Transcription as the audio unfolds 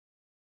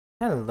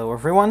Hello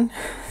everyone.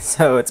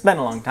 So it's been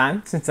a long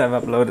time since I've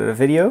uploaded a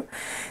video.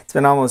 It's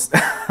been almost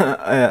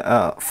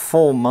a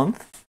full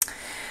month.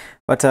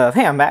 But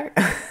hey, I'm back.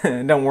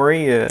 Don't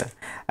worry,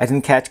 I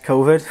didn't catch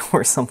COVID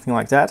or something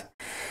like that.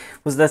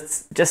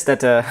 That's just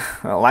that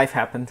life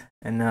happened,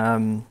 and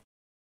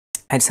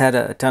I just had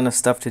a ton of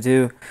stuff to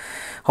do,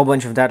 a whole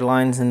bunch of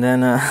deadlines, and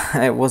then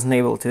I wasn't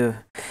able to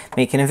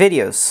make any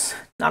videos.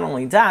 Not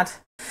only that,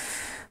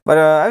 but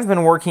I've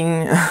been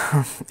working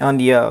on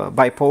the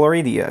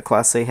Bipolary, the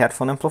Class A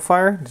headphone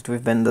amplifier that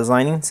we've been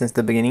designing since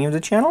the beginning of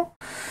the channel.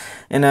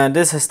 And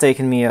this has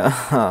taken me a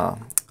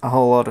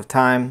whole lot of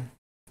time.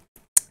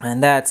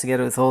 And that,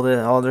 together with all the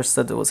other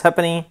stuff that was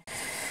happening,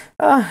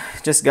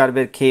 just got a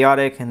bit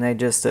chaotic, and I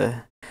just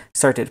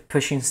started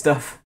pushing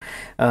stuff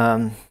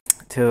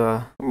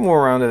to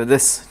more around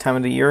this time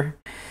of the year.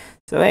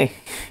 So hey,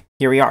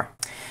 here we are.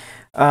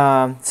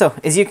 So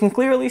as you can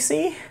clearly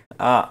see,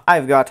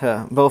 I've got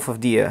both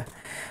of the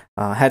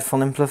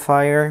headphone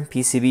amplifier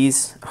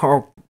PCBs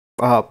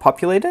are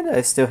populated.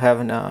 I still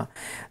haven't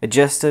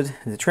adjusted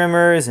the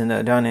trimmers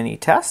and done any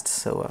tests,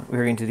 so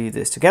we're going to do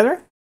this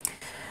together.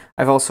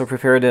 I've also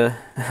prepared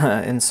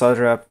and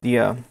soldered up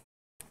the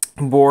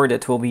board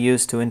that will be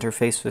used to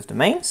interface with the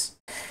mains.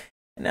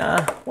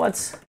 And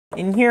what's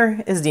in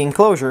here is the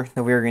enclosure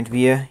that we're going to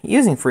be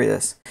using for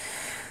this.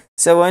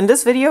 So in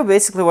this video,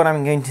 basically what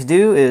I'm going to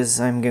do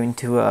is I'm going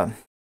to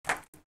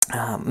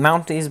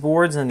mount these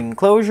boards in the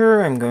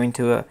enclosure. I'm going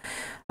to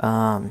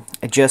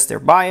adjust their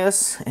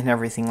bias and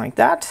everything like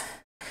that.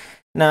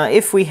 Now,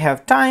 if we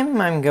have time,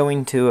 I'm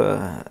going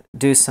to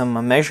do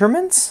some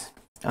measurements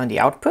on the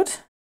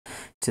output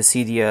to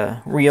see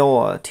the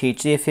real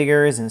THD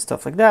figures and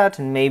stuff like that,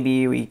 and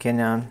maybe we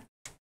can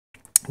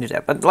do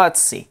that. But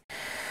let's see.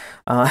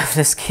 If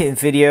this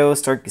video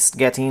starts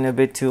getting a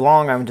bit too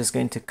long, I'm just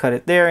going to cut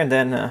it there, and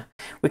then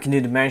we can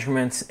do the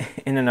measurements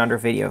in another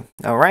video.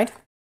 All right?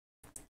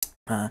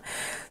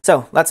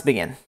 So let's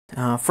begin.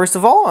 First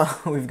of all,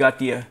 we've got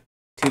the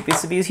two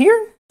PCBs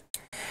here.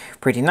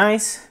 Pretty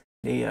nice.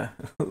 They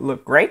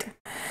look great.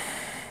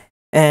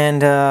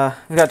 And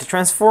we've got the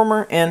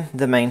transformer and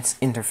the mains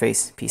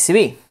interface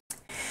PCB.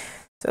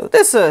 So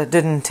this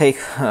didn't take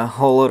a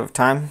whole lot of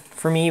time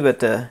for me, but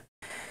the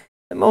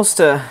most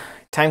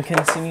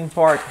time-consuming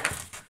part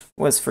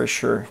was for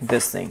sure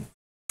this thing.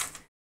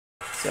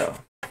 So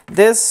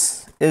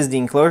this is the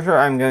enclosure.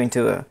 I'm going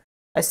to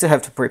I still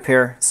have to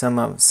prepare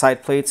some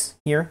side plates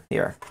here. They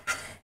are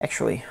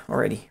actually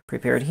already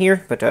prepared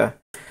here, but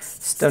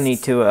still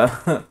need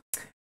to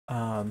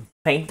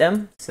paint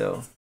them.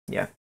 So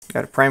yeah,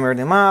 got to primer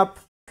them up,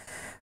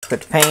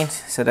 put paint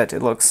so that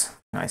it looks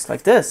nice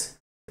like this.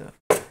 So,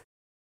 as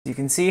you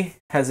can see,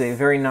 has a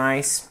very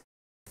nice,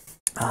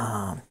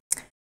 not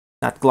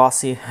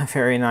glossy,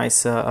 very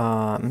nice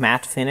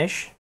matte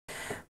finish,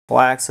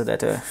 black, so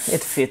that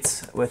it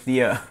fits with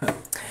the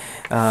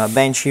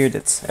bench here.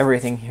 That's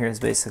everything here is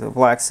basically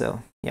black,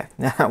 so yeah,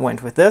 I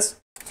went with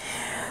this.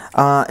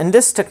 And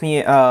this took me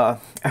a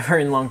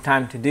very long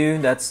time to do.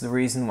 That's the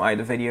reason why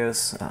the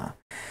videos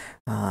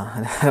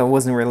I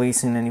wasn't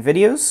releasing any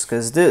videos,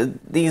 because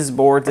these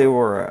boards, they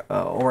were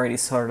already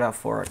sorted out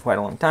for quite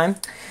a long time.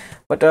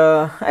 But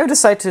I've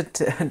decided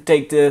to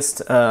take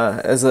this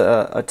as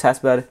a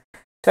test bed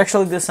to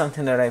actually do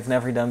something that I've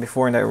never done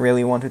before and I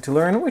really wanted to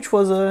learn, which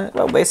was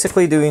well,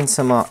 basically doing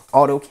some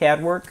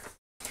AutoCAD work.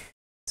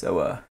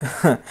 So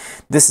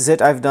this is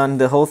it. I've done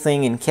the whole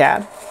thing in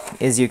CAD,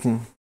 as you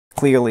can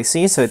clearly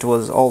see. So it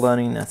was all done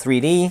in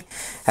 3D.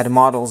 Had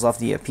models of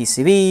the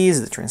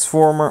PCBs, the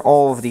transformer,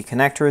 all of the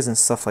connectors and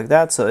stuff like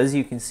that. So as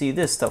you can see,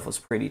 this stuff was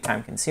pretty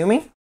time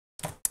consuming.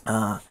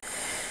 And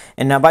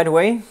now, by the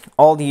way,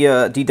 all the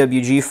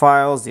DWG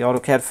files, the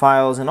AutoCAD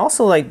files, and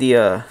also like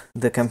the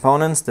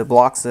components, the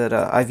blocks that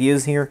I've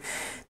used here,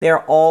 they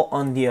are all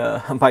on the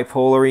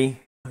Bipolary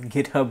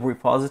GitHub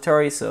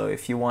repository. So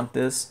if you want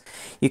this,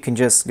 you can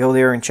just go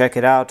there and check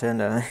it out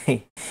and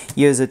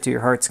use it to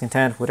your heart's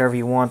content, whatever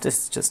you want.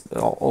 It's just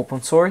all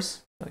open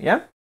source. So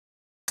yeah.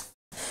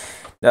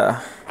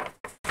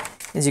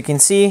 As you can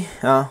see,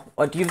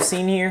 what you've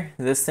seen here,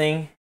 this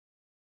thing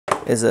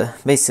is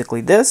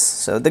basically this.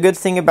 So the good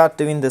thing about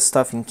doing this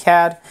stuff in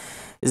CAD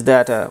is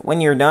that when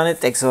you're done,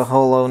 it takes a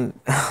whole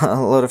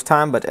lot of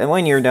time, but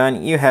when you're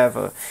done, you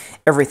have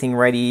everything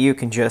ready. You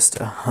can just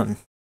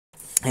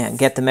and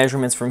get the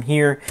measurements from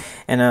here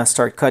and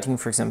start cutting.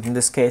 For example, in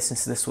this case,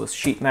 since this was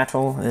sheet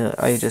metal,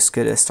 I just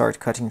could start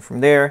cutting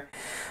from there.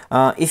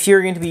 If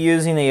you're going to be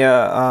using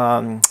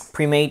a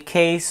pre-made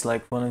case,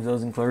 like one of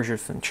those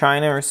enclosures from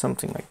China or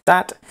something like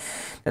that,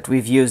 that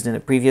we've used in the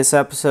previous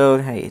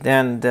episode, hey,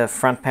 then the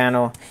front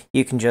panel,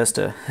 you can just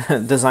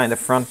design the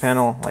front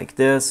panel like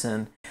this,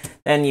 and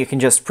then you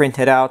can just print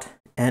it out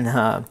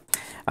and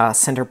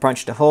center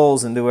punch the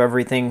holes and do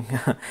everything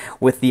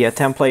with the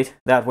template.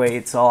 That way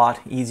it's a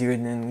lot easier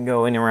than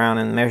going around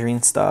and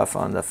measuring stuff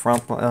on the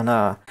front on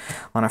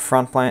a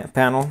front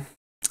panel.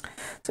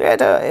 So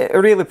yeah, it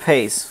really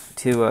pays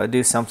to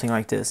do something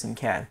like this in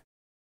CAD.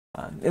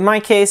 In my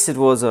case, it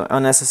was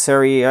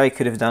unnecessary. I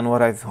could have done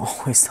what I've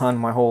always done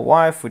my whole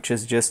life, which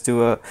is just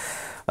to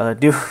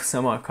do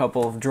a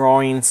couple of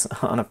drawings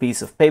on a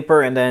piece of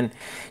paper and then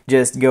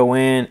just go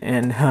in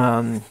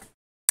and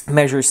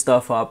measure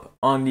stuff up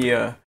on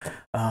the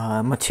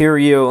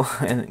material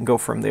and go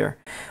from there.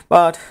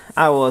 But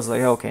I was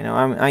like, okay, no,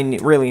 I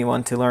really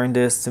want to learn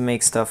this to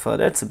make stuff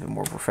that's a bit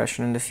more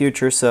professional in the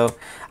future. So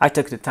I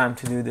took the time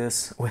to do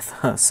this with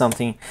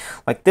something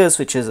like this,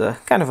 which is a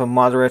kind of a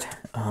moderate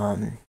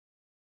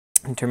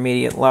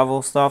intermediate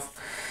level stuff.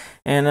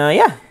 And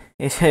yeah,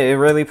 it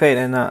really paid,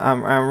 and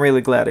I'm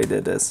really glad I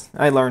did this.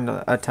 I learned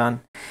a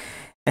ton.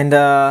 And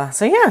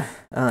so yeah,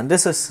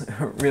 this is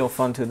real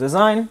fun to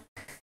design.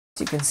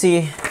 As you can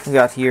see, we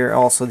got here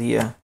also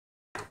the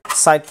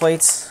side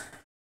plates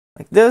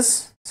like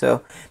this.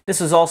 So this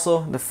was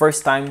also the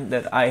first time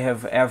that I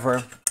have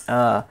ever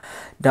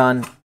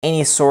done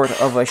any sort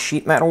of a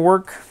sheet metal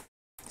work.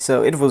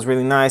 So it was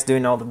really nice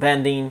doing all the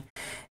bending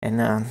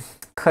and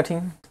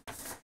cutting.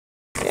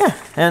 Yeah,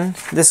 and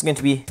this is going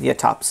to be the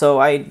top. So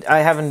I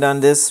haven't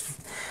done this.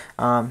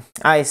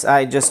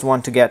 I just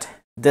want to get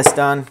this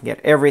done,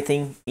 get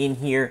everything in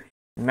here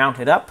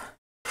mounted up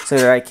so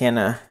that I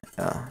can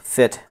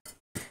fit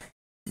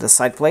the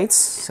side plates.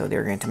 So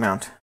they're going to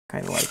mount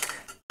kind of like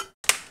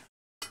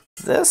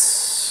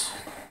this.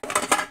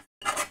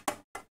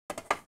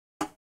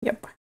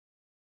 Yep,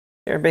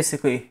 they're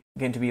basically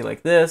going to be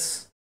like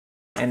this,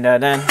 and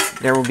then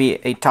there will be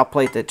a top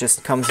plate that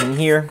just comes in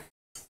here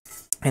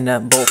and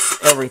bolts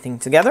everything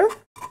together.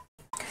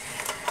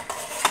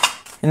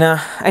 And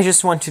I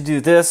just want to do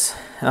this,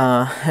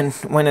 and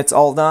when it's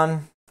all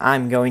done,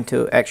 I'm going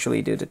to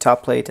actually do the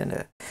top plate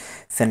and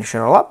finish it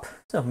all up.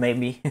 So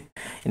maybe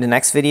in the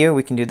next video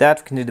we can do that.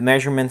 We can do the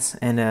measurements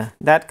and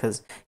that,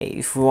 because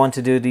if we want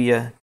to do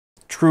the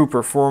true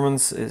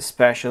performance,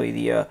 especially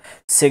the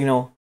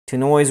signal to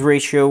noise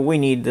ratio, we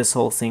need this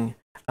whole thing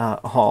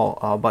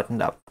all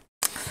buttoned up.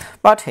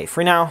 But hey,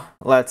 for now,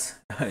 let's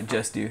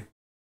just do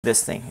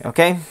this thing,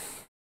 okay?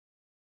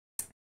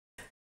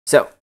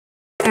 So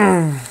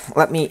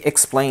let me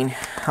explain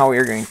how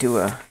we're going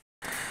to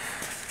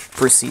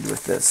proceed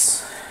with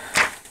this.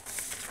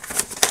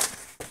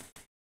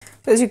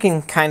 As you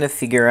can kind of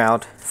figure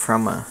out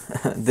from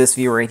this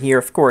view right here,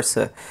 of course,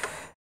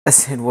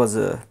 as it was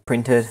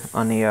printed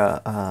on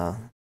a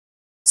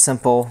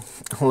simple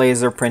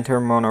laser printer,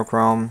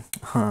 monochrome,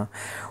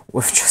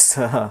 with just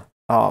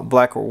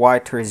black or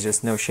white. There is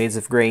just no shades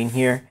of gray in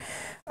here.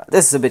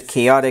 This is a bit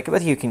chaotic,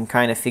 but you can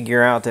kind of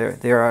figure out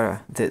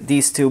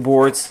these two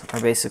boards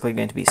are basically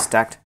going to be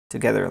stacked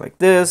together like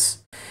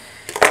this,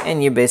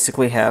 and you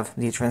basically have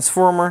the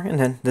transformer and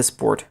then this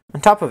board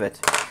on top of it.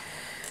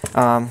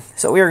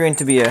 So we are going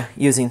to be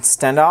using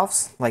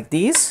standoffs like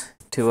these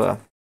to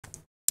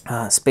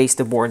space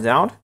the boards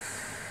out.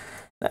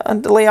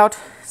 The layout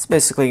is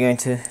basically going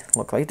to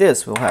look like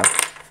this. We'll have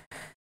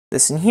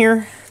this in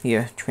here,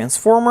 the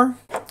transformer.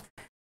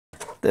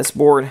 This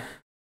board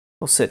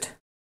will sit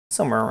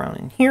somewhere around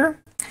in here,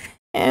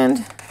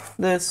 and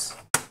this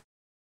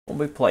will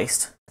be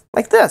placed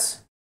like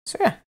this. So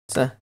yeah, it's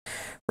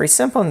very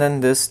simple, and then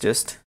this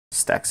just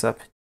stacks up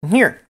in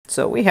here.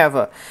 So we have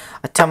a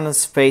ton of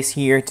space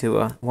here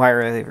to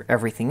wire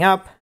everything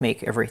up,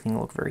 make everything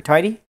look very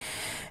tidy,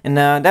 and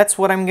that's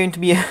what I'm going to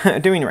be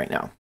doing right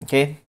now.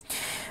 Okay,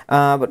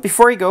 but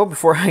before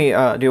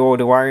I do all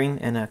the wiring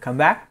and come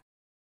back,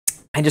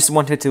 I just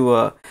wanted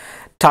to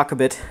talk a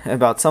bit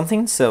about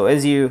something. So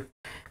as you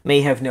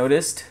may have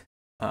noticed,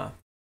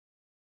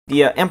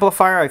 the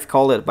amplifier, I've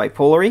called it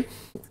bipolary.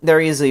 There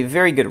is a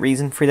very good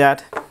reason for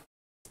that.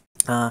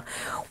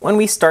 When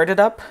we started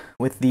up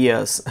with the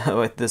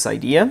with this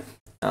idea,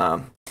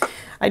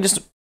 I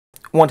just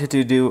wanted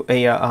to do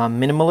a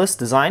minimalist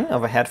design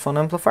of a headphone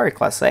amplifier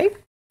Class A.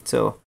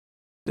 So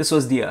this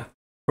was the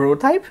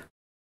prototype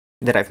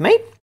that I've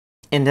made,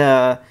 and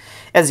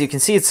as you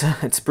can see,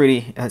 it's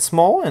pretty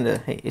small, and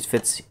it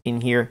fits in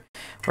here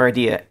where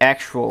the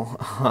actual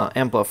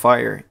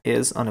amplifier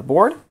is on the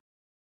board.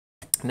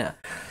 Now,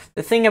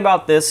 the thing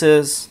about this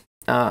is,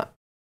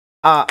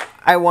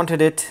 I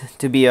wanted it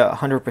to be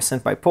 100%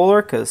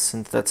 bipolar, because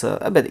since that's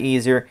a bit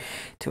easier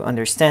to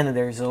understand,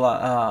 there's a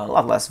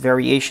lot less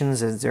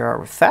variations as there are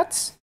with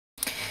FETs.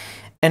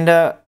 And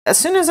as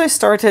soon as I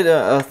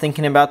started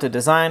thinking about the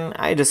design,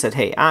 I just said,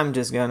 hey, I'm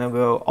just gonna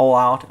go all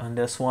out on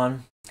this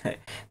one.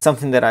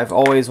 Something that I've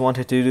always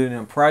wanted to do in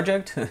a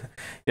project.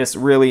 Just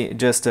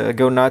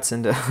go nuts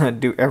and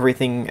do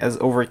everything as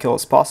overkill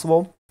as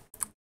possible.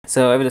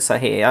 So I've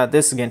decided, hey,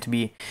 this is going to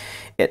be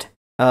it.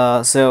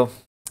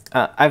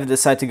 I've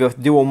decided to go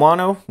with dual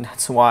mono.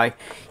 That's why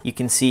you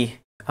can see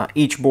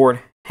each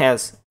board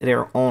has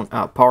their own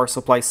power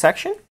supply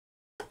section.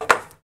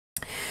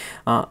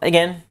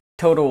 Again,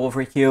 total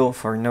overkill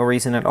for no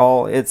reason at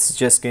all. It's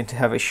just going to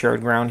have a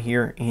shared ground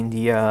here in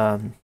the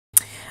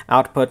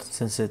output,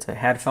 since it's a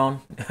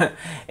headphone.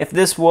 If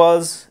this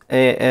was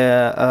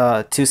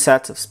two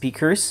sets of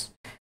speakers,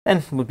 then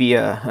it would be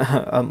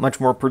a much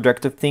more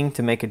productive thing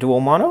to make a dual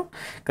mono,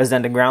 because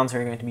then the grounds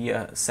are going to be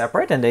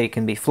separate and they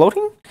can be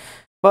floating.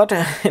 But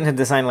in a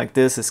design like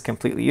this is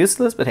completely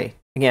useless. But hey,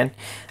 again,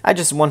 I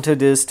just wanted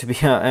this to be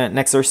an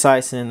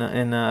exercise in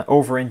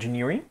over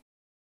engineering,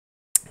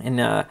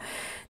 and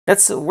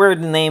that's where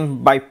the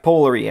name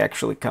bipolary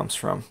actually comes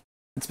from.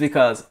 It's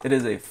because it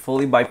is a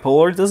fully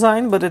bipolar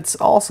design, but it's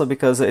also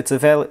because it's a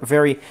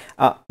very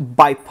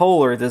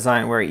bipolar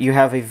design where you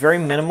have a very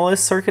minimalist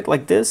circuit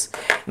like this,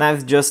 and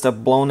I've just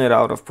blown it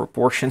out of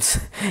proportions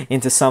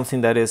into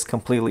something that is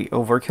completely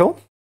overkill.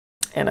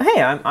 And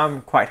hey,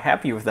 I'm quite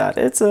happy with that.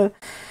 It's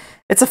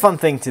a fun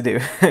thing to do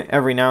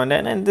every now and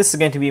then, and this is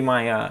going to be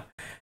my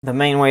the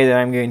main way that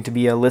I'm going to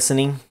be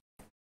listening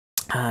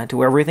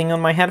to everything on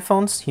my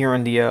headphones here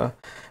on the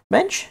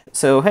bench.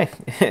 So hey,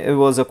 it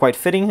was quite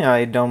fitting.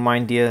 I don't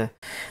mind the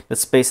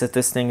space that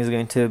this thing is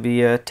going to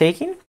be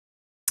taking.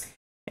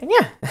 And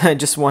yeah, I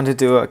just wanted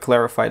to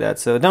clarify that.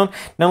 So don't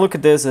look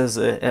at this as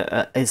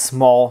a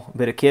small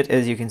bit of kit.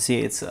 As you can see,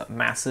 it's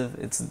massive.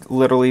 It's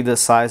literally the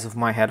size of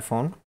my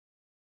headphone.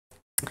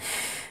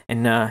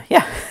 And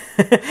yeah,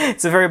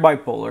 it's a very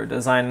bipolar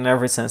design in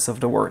every sense of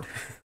the word.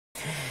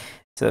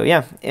 So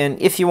yeah,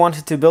 and if you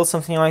wanted to build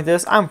something like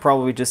this, I'm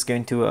probably just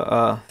going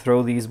to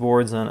throw these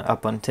boards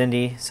up on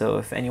Tindy. So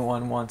if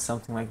anyone wants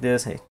something like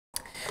this, hey,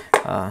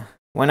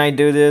 when I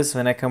do this,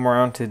 when I come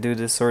around to do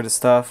this sort of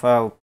stuff,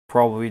 I'll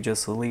probably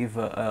just leave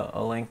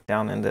a link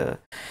down in the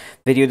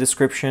video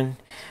description.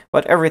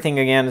 But everything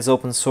again is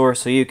open source,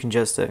 so you can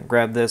just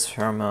grab this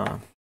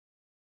from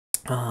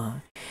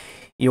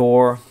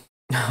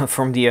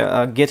from the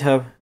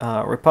GitHub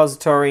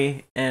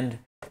repository and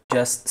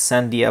just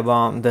send the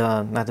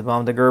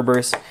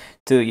Gerbers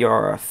to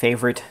your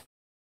favorite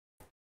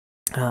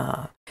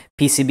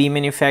PCB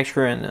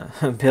manufacturer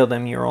and build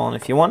them your own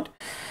if you want.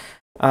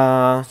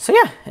 So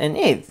yeah, and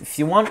hey, if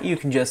you want, you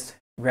can just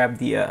grab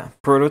the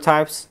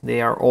prototypes.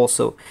 They are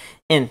also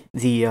in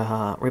the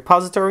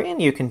repository,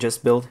 and you can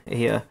just build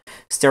a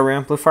stereo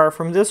amplifier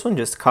from this one.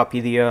 Just copy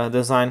the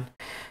design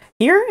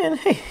here, and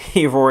hey,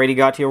 you've already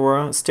got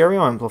your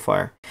stereo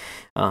amplifier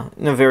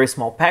in a very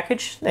small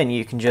package. Then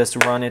you can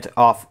just run it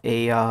off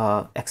a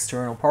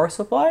external power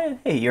supply, and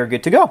hey, you're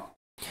good to go.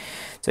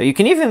 So you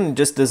can even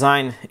just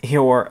design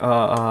your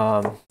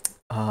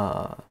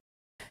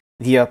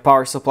the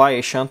power supply,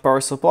 a shunt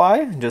power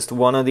supply, just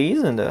one of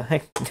these, and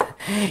hey,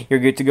 you're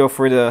good to go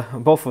for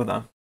both of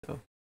them. So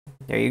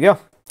there you go.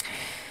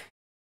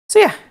 So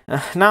yeah,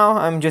 now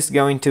I'm just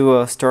going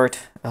to start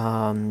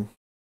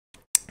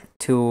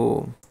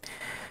to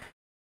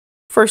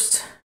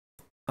first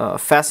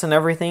fasten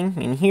everything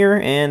in here,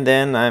 and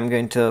then I'm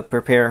going to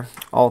prepare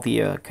all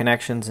the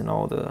connections and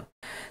all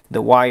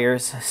the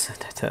wires so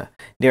that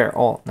they're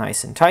all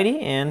nice and tidy,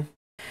 and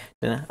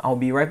then I'll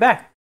be right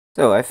back.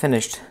 So I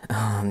finished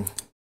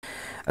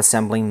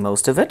assembling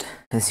most of it,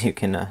 as you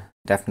can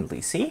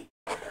definitely see.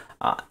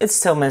 It's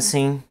still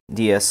missing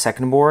the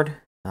second board.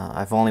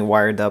 I've only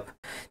wired up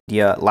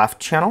the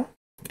left channel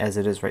as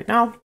it is right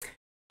now,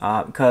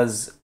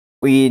 because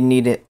we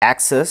needed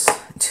access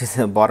to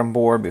the bottom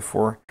board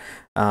before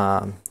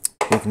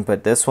we can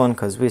put this one,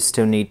 because we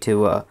still need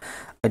to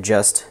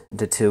adjust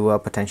the two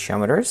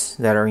potentiometers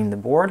that are in the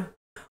board.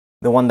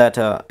 The one that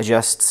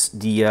adjusts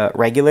the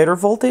regulator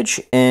voltage,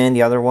 and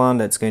the other one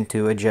that's going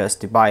to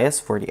adjust the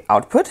bias for the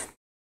output,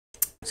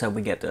 so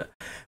we get the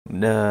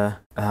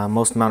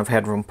most amount of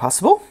headroom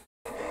possible.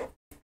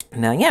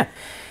 Now, yeah,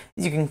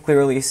 as you can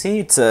clearly see,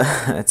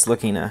 it's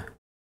looking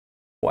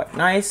quite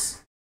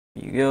nice.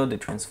 There you go. The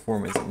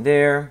transformer's in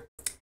there.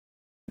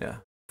 The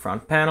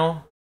front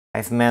panel,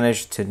 I've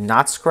managed to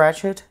not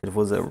scratch it. It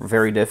was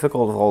very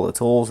difficult with all the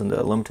tools and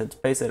the limited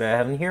space that I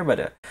have in here,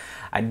 but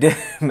I did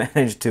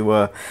manage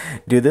to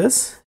do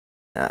this.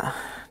 The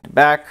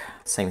back,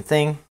 same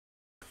thing.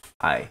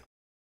 I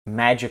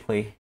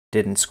magically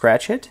didn't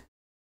scratch it.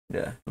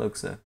 It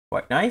looks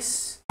quite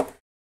nice.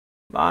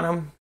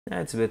 Bottom,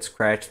 that's a bit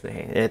scratched, but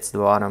hey, it's the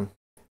bottom.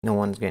 No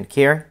one's going to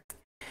care.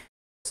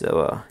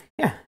 So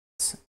yeah,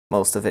 it's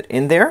most of it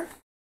in there.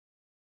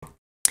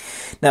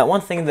 Now,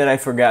 one thing that I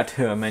forgot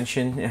to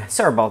mention,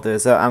 sorry about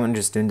this, I'm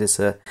just doing this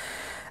a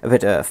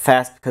bit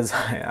fast because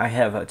I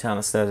have a ton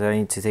of stuff that I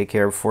need to take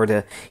care of before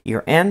the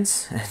year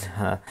ends,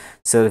 and,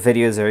 so the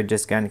videos are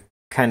just kind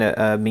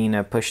of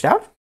being pushed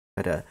out.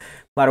 But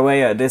by the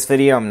way, this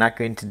video I'm not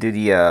going to do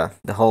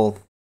the whole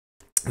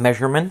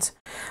measurement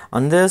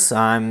on this.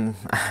 I'm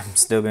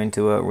still going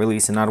to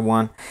release another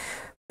one,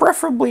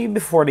 preferably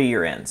before the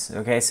year ends.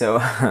 Okay,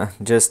 so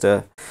just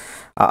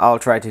I'll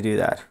try to do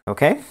that.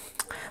 Okay.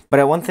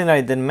 But one thing that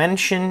I didn't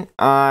mention,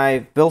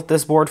 I built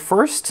this board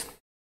first,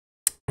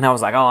 and I was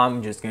like, oh,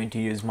 I'm just going to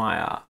use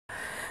my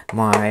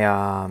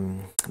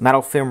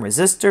metal film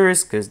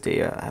resistors because they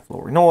have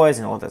lower noise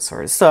and all that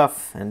sort of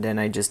stuff. And then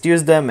I just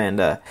used them,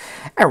 and I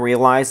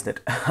realized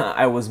that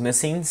I was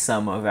missing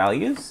some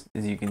values,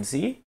 as you can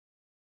see.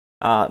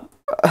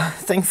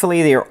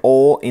 Thankfully, they're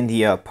all in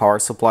the power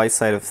supply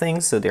side of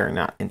things, so they're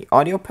not in the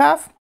audio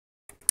path.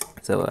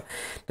 So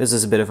this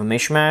is a bit of a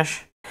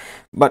mishmash.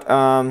 But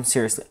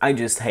seriously, I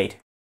just hate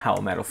how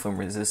metal film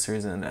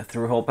resistors and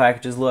through-hole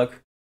packages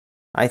look.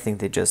 I think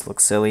they just look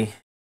silly.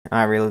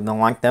 I really don't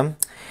like them.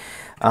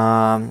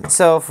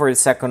 So for the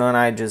second one,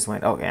 I just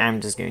went, okay,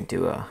 I'm just going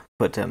to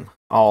put them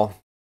all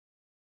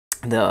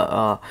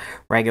the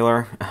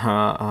regular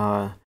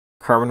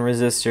carbon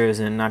resistors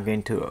and not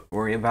going to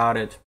worry about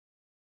it.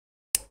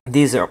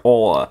 These are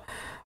all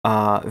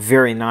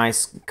very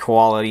nice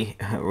quality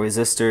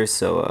resistors,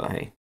 so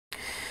hey.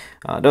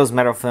 Those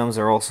metal films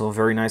are also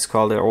very nice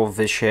quality, all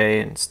Vichy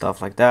and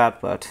stuff like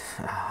that, but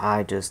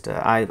I just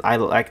I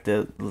like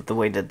the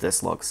way that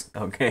this looks.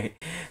 Okay,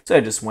 so I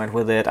just went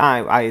with it.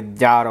 I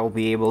doubt I'll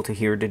be able to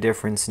hear the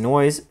difference in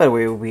noise, but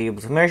we will be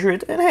able to measure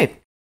it. And hey,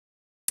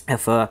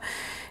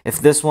 if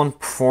this one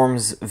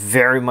performs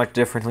very much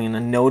differently in a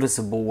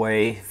noticeable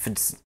way,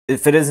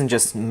 if it isn't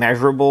just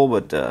measurable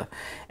but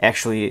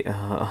actually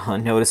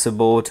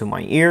noticeable to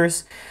my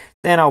ears,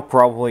 then I'll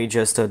probably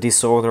just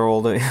desolder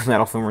all the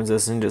metal film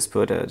resistors and just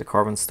put the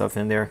carbon stuff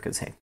in there, because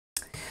hey,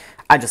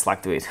 I just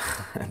like the way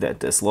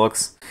that this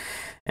looks.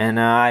 And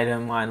I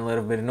don't mind a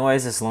little bit of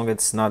noise as long as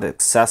it's not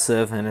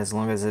excessive and as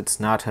long as it's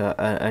not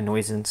a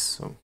nuisance.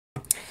 So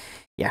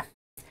yeah,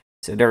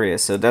 so there it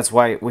is. So that's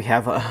why we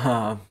have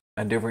a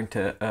different,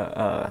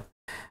 not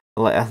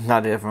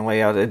a different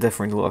layout, a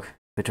different look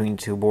between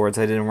the two boards.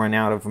 I didn't run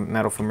out of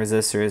metal film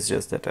resistors, it's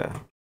just that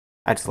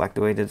I just like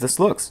the way that this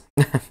looks.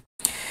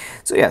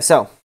 So yeah,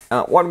 so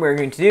what we're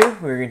going to do,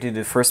 we're going to do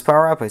the first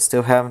power up. I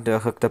still haven't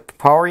hooked up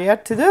power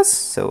yet to this,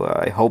 so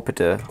I hope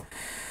it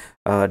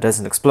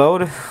doesn't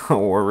explode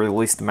or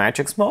release the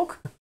magic smoke.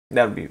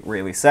 That would be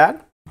really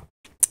sad.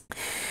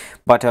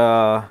 But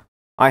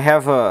I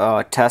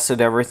have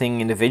tested everything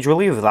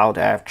individually without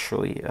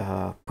actually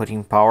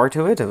putting power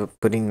to it,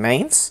 putting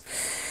mains.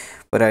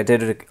 But I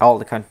did all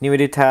the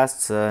continuity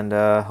tests, and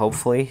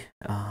hopefully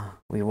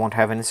we won't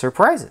have any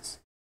surprises.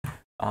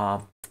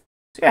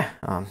 So yeah,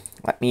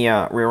 let me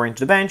rearrange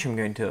the bench. I'm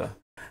going to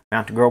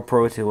mount a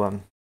GoPro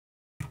to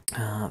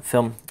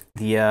film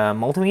the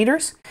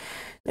multimeters.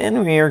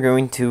 Then we are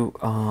going to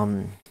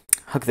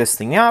hook this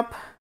thing up,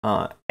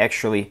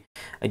 actually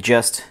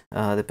adjust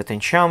the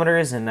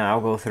potentiometers, and I'll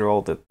go through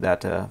all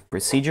that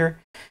procedure.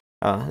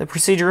 The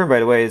procedure, by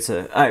the way, is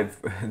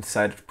I've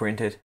decided to print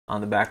it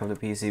on the back of the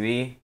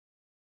PCB,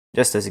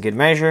 just as a good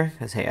measure,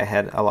 because hey, I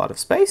had a lot of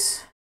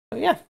space. So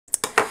yeah,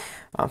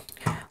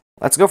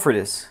 let's go for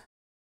this.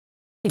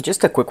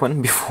 Just a quick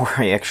one before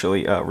I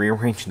actually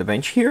rearrange the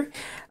bench here.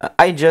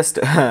 I just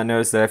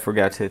noticed that I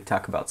forgot to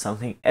talk about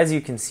something. As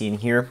you can see in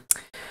here,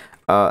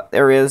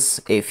 there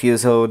is a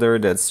fuse holder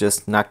that's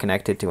just not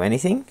connected to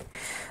anything.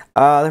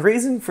 The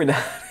reason for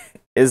that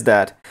is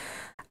that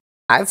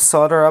I've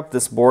soldered up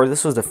this board.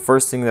 This was the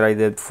first thing that I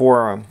did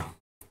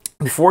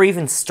before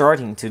even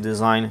starting to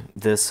design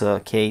this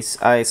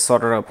case. I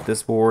soldered up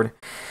this board,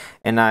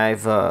 and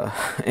I've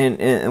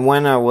and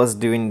when I was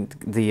doing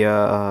the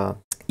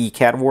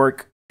ECAD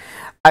work,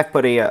 I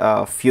put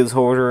a fuse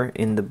holder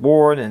in the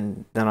board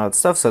and then all that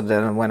stuff. So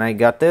then when I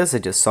got this, I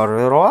just soldered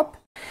it all up.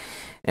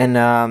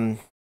 And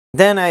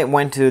then I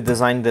went to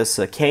design this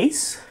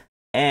case,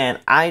 and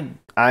I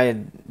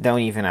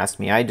don't even ask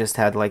me. I just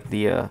had like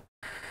the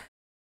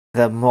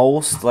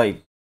most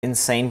like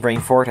insane brain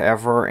fart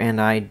ever,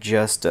 and I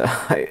just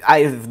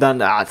I've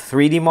done a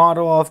 3D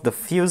model of the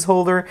fuse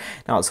holder,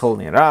 and I was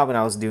holding it up and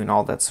I was doing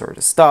all that sort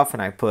of stuff,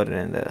 and I put it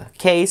in the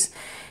case,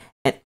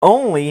 and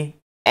only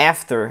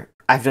after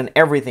I've done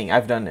everything,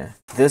 I've done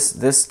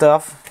this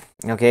stuff.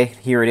 Okay,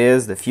 here it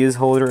is, the fuse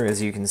holder,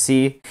 as you can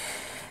see.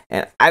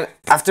 And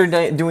after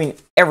doing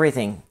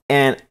everything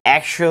and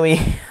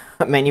actually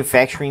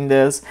manufacturing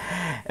this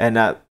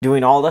and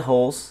doing all the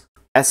holes,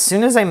 as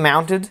soon as I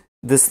mounted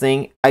this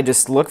thing, I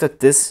just looked at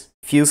this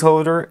fuse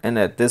holder and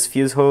at this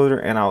fuse holder,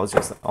 and I was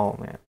just like, oh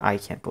man, I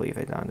can't believe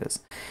I done this.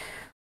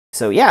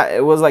 So yeah,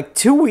 it was like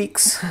 2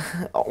 weeks,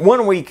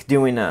 1 week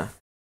doing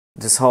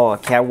this whole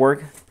CAD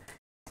work,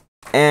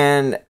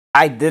 and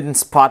I didn't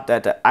spot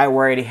that I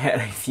already had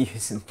a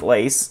fuse in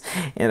place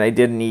and I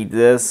didn't need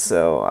this.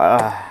 So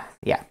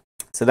yeah,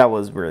 so that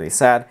was really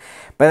sad.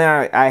 But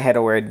then I had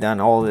already done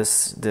all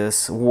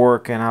this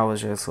work, and I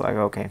was just like,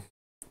 okay,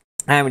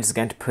 I'm just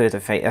going to put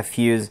a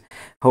fuse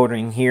holder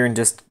in here and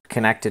just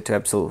connect it to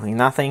absolutely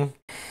nothing.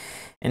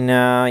 And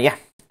yeah,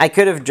 I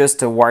could have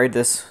just wired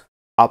this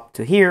up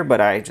to here, but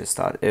I just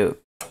thought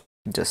it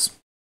just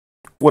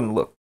wouldn't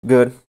look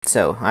good,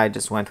 so I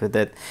just went with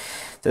it.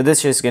 So this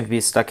is just going to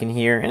be stuck in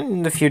here, and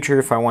in the future,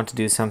 if I want to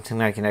do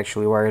something, I can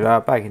actually wire it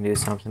up. I can do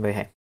something, but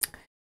hey,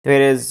 the way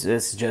it is,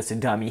 it's just a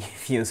dummy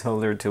fuse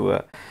holder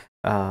to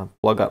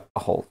plug up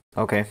a hole.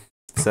 Okay,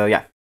 so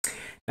yeah.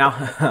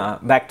 Now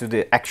back to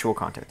the actual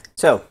content.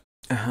 So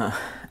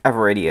I've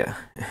already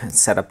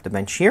set up the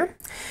bench here.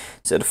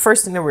 So the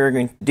first thing that we're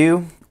going to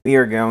do, we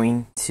are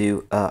going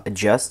to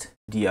adjust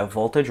the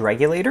voltage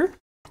regulator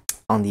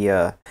on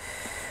the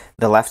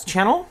left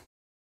channel.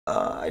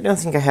 I don't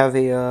think I have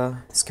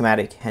a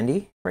schematic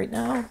handy right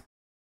now.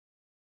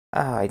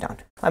 I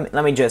don't.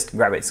 Let me just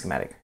grab a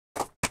schematic.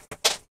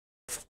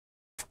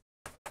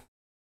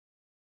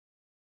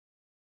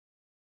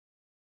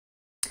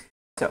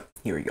 So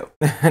here we go.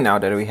 Now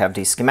that we have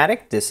the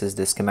schematic, this is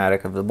the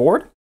schematic of the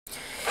board.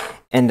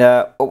 And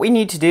what we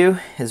need to do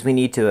is we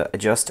need to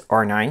adjust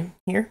R9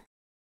 here,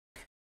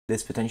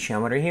 this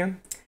potentiometer here.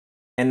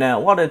 And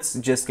what it's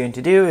just going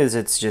to do is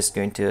it's just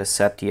going to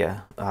set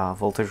the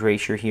voltage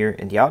ratio here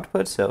in the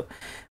output. So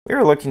we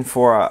were looking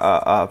for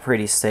a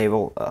pretty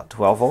stable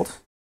 12 volt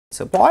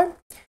supply.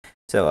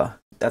 So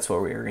that's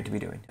what we're going to be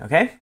doing,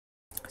 okay?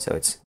 So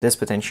it's this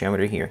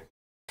potentiometer here.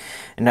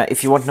 And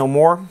if you want to know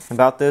more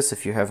about this,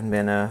 if you haven't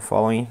been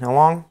following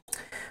along,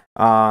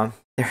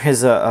 there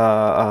is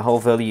a whole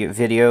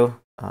video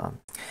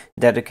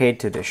dedicated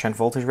to the shunt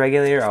voltage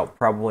regulator. I'll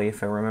probably,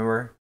 if I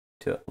remember,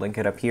 to link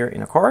it up here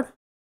in a card.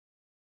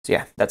 So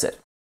yeah, that's it.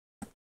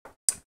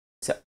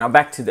 So now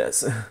back to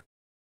this.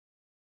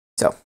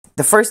 So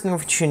the first thing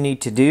what you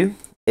need to do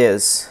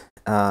is,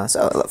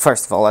 so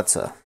first of all, let's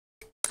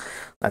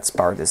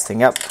power this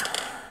thing up.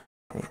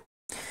 Okay.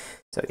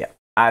 So yeah,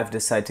 I've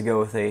decided to go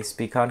with a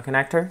speak-on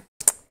connector.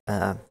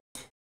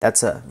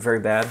 That's very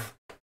bad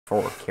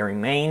for carrying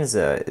mains.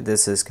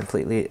 This is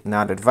completely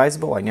not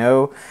advisable. I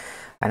know.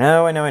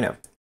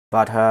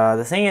 But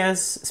the thing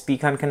is,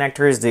 speak-on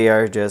connectors, they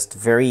are just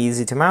very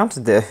easy to mount.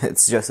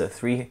 It's just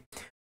 3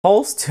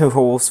 holes, 2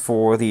 holes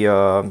for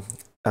the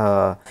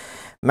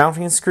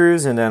mounting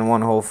screws, and then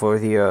 1 hole for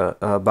the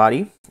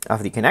body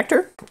of the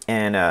connector.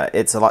 And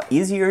it's a lot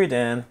easier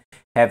than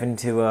having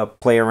to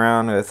play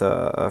around with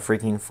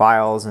freaking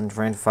files and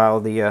trying to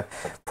file the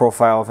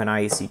profile of an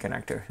IEC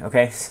connector.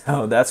 Okay,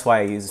 so that's why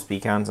I use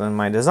speak-ons on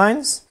my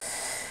designs.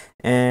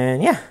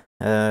 And yeah.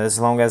 As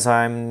long as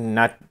I'm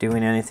not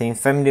doing anything,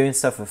 if I'm doing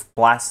stuff with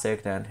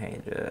plastic, then hey,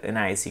 an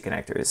IEC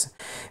connector is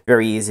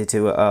very easy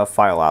to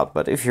file out.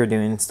 But if you're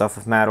doing stuff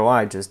with metal,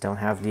 I just don't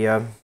have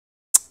the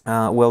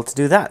will to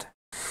do that.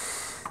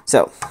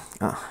 So,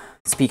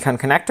 speak-on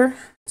connector,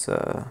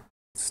 so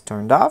it's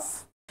turned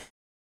off.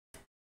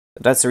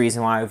 That's the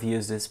reason why I've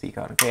used this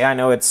speak-on. Okay, I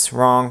know it's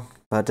wrong,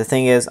 but the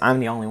thing is,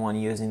 I'm the only one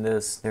using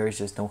this. There is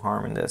just no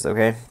harm in this,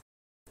 okay?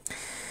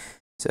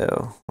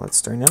 So,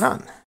 let's turn it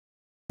on.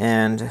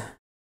 And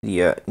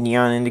the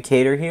neon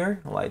indicator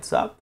here lights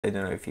up. I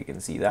don't know if you can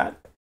see that.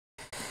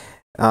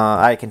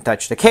 I can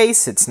touch the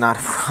case. It's not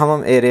a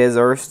problem. It is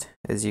earthed,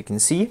 as you can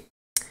see.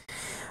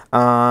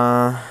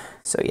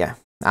 So yeah,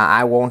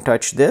 I won't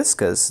touch this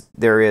because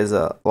there is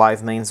a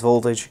live mains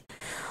voltage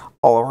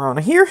all around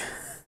here.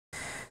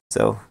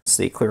 So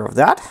stay clear of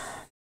that.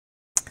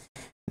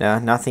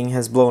 Nothing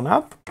has blown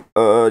up.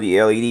 The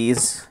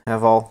LEDs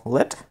have all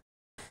lit.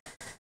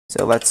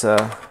 So let's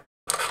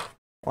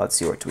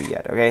see what we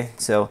get. Okay,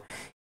 so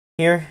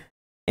here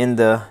in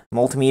the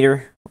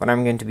multimeter, what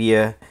I'm going to be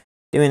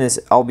doing is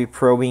I'll be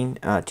probing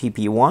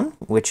TP1,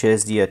 which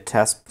is the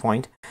test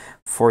point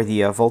for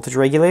the voltage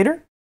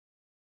regulator.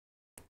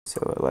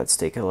 So let's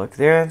take a look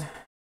there.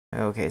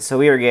 Okay, so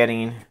we are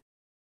getting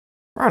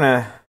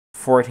around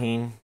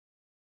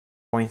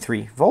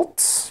 14.3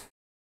 volts.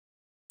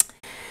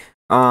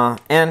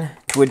 And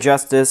to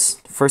adjust this,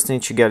 first thing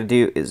that you got to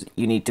do is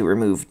you need to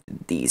remove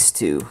these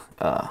 2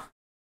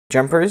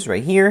 jumpers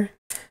right here.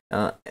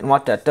 And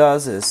what that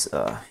does is,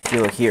 if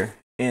you look here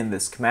in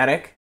the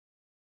schematic,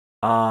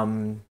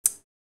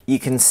 you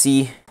can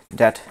see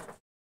that,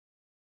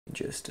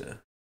 just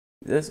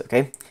this,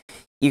 okay,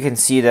 you can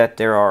see that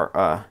there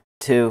are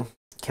 2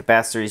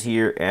 capacitors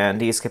here, and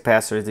these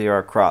capacitors, they are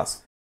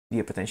across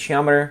the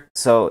potentiometer.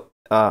 So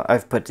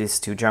I've put these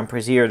 2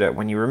 jumpers here that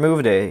when you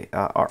remove, they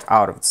are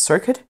out of the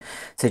circuit,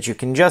 so that you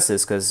can adjust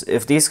this, because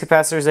if these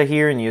capacitors are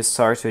here and you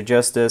start to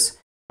adjust this,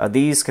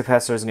 these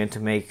capacitors are going to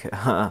make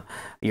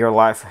your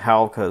life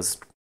hell, because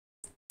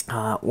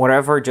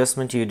whatever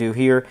adjustment you do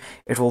here,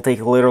 it will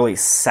take literally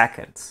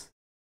seconds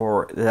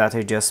for that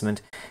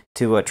adjustment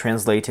to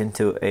translate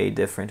into a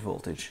different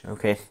voltage.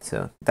 Okay,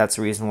 so that's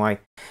the reason why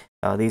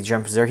these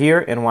jumpers are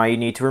here and why you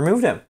need to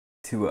remove them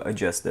to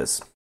adjust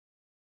this.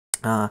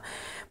 But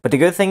the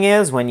good thing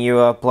is when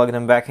you plug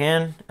them back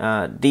in,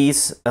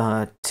 these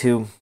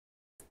 2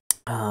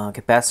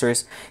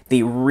 capacitors,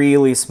 they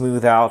really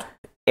smooth out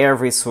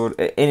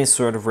any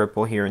sort of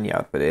ripple here in the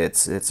output.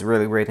 It's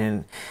really great,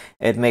 and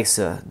it makes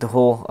the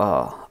whole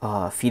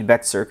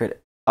feedback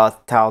circuit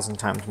 1,000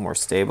 times more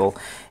stable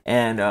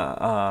and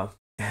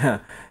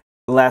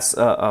less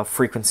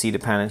frequency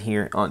dependent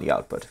here on the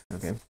output.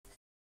 Okay.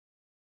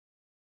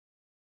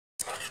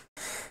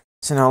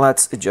 So now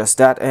let's adjust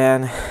that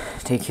and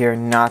take care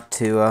not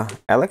to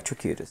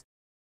electrocute it.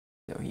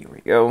 So here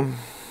we go.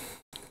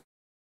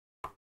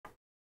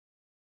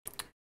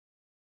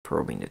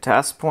 Probing the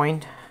test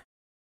point.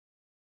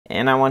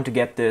 And I want to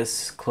get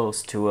this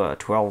close to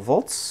 12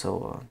 volts.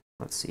 So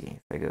let's see.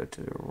 If I go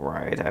to the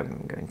right,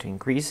 I'm going to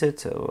increase it.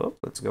 So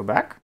let's go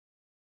back.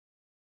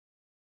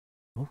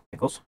 Oh, it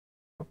goes.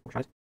 Oh,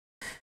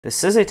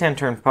 this is a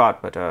 10-turn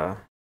pot, but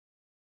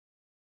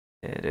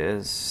it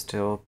is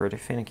still pretty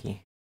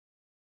finicky.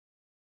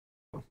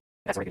 Oh,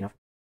 that's already enough.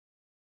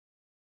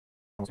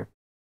 Almost there.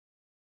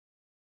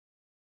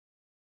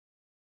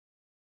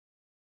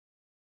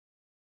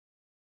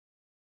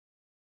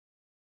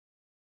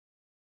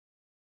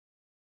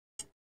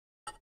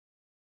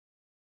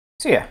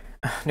 So yeah,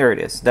 there it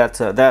is. That's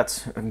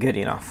good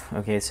enough.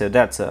 Okay, so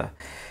that's a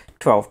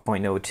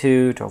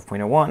 12.02,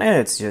 12.01, and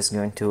it's just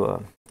going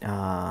to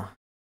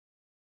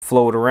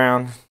float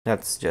around.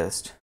 That's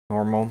just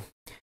normal.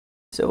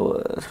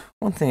 So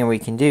one thing we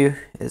can do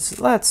is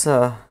let's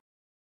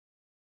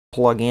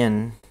plug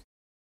in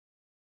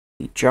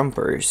the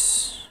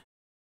jumpers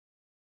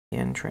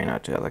and try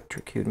not to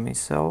electrocute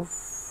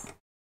myself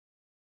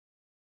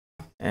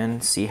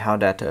and see how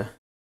that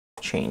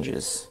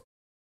changes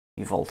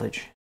the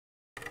voltage.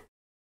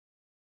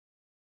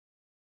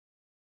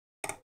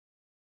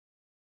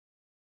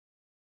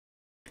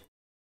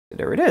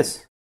 There it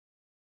is.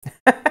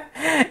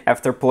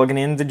 After plugging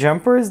in the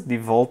jumpers, the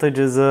voltage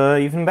is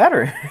even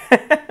better.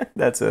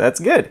 That's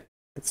good.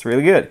 It's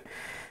really good.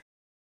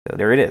 So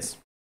there it is.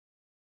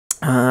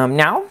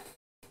 Now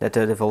that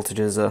the voltage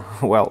is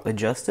well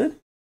adjusted,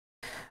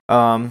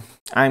 I'm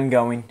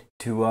going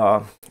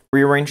to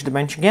rearrange the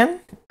bench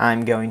again.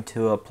 I'm going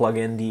to plug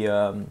in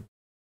the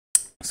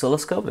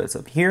oscilloscope that's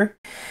up here.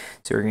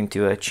 So we're going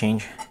to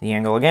change the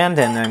angle again.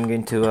 Then I'm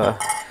going to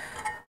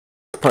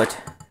put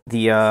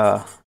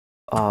the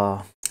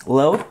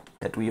load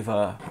that we've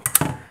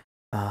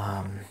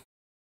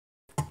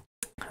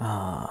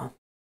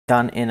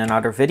done in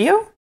another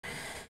video.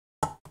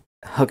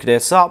 Hook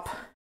this up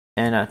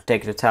and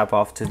take the tap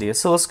off to the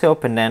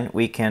oscilloscope, and then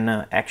we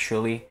can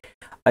actually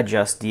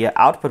adjust the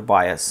output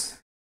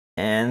bias.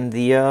 And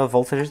the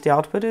voltage of the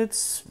output,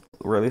 it's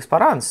really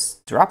spot on.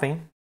 It's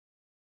dropping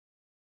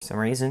for some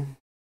reason,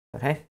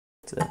 but hey,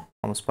 it's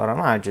almost spot on.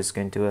 I'm just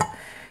going to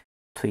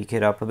tweak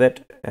it up a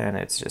bit, and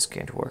it's just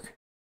going to work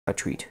a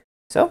treat.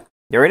 So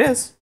there it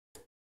is.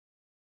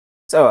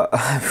 So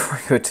before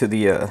I go to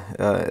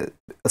the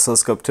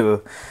oscilloscope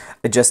to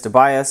adjust the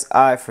bias,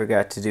 I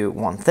forgot to do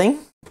one thing.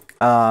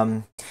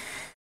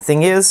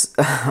 Thing is,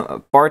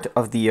 part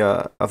of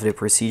the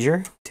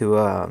procedure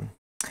to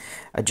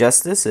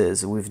adjust this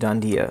is we've done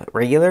the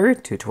regulator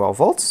to 12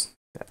 volts.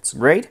 That's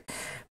great.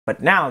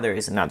 But now there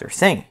is another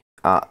thing.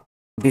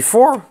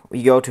 Before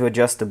we go to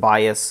adjust the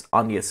bias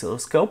on the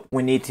oscilloscope,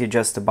 we need to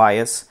adjust the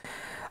bias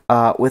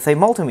with a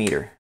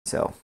multimeter.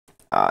 So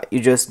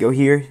you just go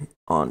here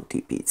on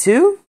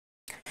TP2,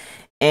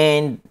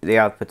 and the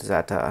output is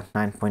at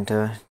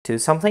 9.2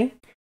 something,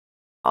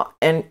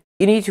 and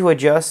you need to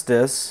adjust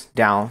this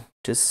down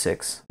to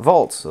 6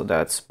 volts. So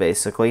that's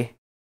basically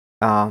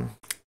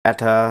at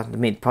the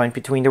midpoint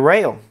between the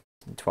rail,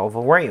 the 12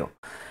 volt rail.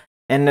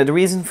 And the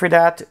reason for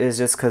that is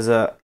just because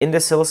in the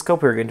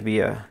oscilloscope we're going to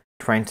be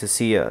trying to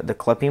see the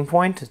clipping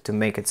point to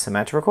make it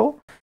symmetrical,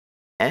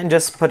 and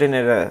just putting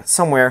it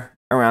somewhere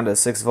around the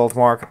 6 volt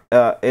mark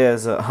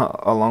is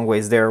a long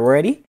ways there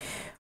already,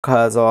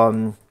 because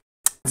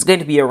it's going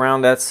to be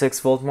around that 6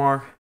 volt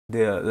mark,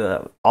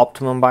 the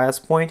optimum bias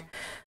point,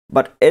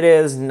 but it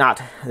is not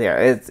there.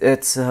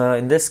 It's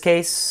in this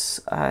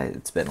case,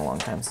 it's been a long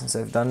time since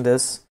I've done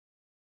this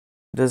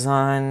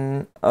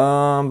design,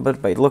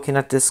 but by looking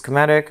at this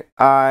schematic,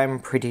 I'm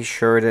pretty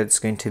sure that it's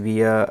going to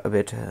be a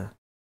bit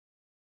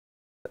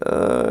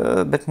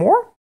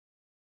more.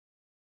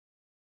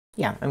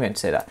 Yeah, I'm going to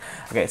say that.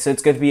 Okay, so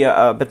it's going to be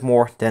a bit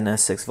more than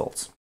 6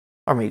 volts,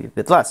 or maybe a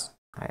bit less.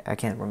 I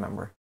can't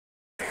remember.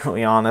 To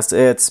be honest,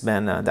 it's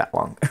been that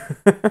long.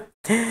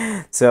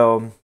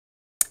 So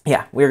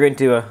yeah, we're going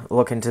to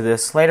look into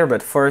this later,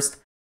 but first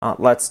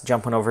let's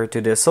jump on over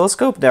to the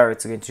oscilloscope. There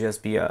it's going to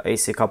just be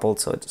AC coupled,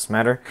 so it doesn't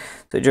matter.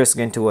 So just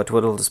going to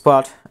twiddle the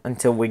spot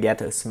until we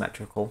get a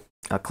symmetrical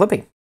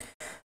clipping.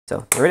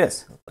 So there it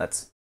is.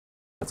 Let's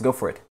go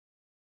for it.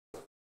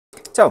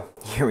 So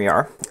here we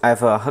are.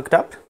 I've hooked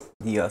up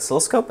the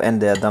oscilloscope and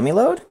the dummy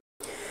load.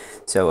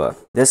 So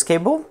this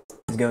cable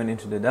is going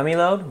into the dummy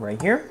load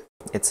right here.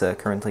 It's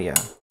currently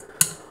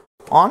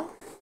on.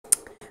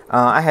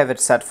 I have it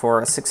set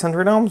for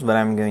 600 ohms, but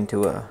I'm going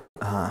to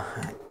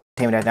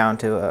tame that down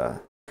to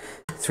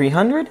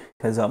 300,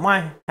 because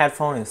my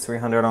headphone is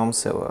 300 ohms.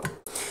 So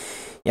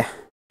yeah,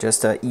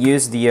 just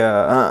use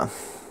the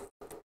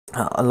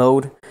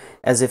load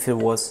as if it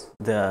was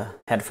the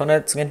headphone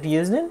that's going to be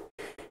used in.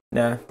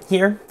 Now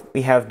here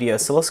we have the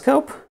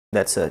oscilloscope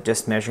that's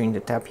just measuring the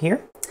tap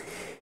here,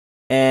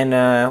 and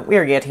we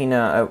are getting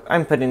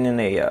I'm putting in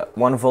a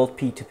 1 volt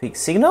peak to peak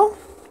signal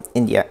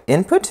in the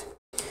input,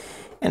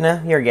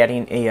 and you're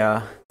getting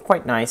a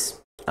quite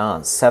nice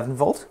 7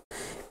 volt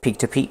peak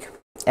to peak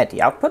at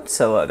the output.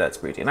 So that's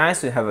pretty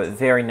nice. We have a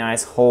very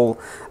nice whole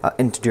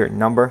integer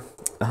number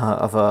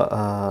of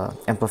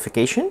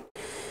amplification,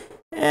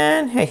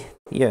 and hey,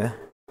 yeah.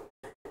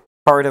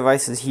 Power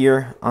devices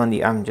here on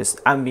the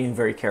I'm being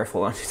very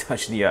careful not to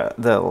touch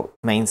the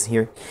mains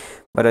here,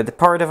 but the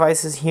power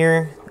devices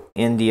here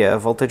in the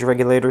voltage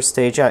regulator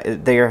stage,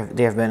 they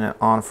have been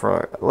on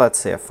for, let's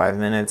say, 5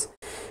 minutes,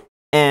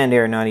 and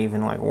they're not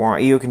even like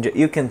warm. You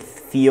can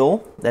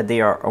feel that they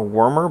are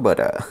warmer, but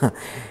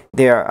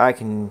they are. I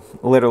can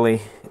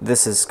literally,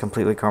 this is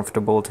completely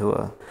comfortable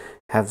to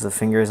have the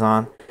fingers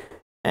on.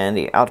 And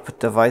the output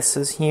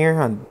devices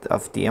here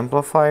of the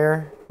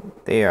amplifier,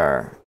 they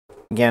are,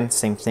 again,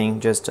 same thing,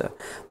 just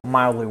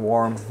mildly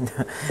warm.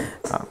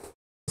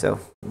 So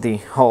the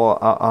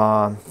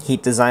whole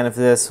heat design of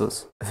this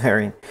was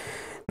very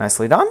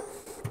nicely done.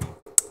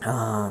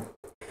 So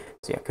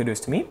yeah, kudos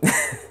to me.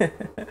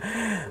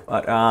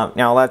 But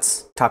now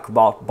let's talk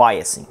about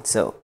biasing.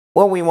 So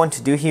what we want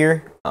to do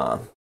here,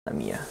 let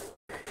me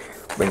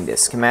bring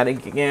this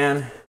schematic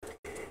again.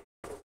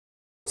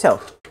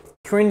 So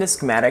here in the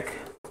schematic,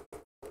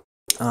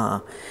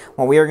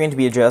 what we are going to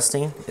be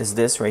adjusting is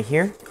this right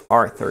here,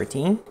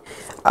 R13.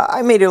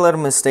 I made a little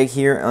mistake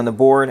here on the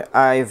board.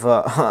 I've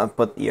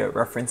put the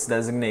reference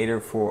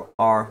designator for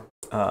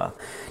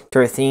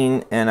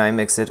R13 and I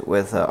mixed it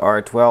with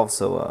R12,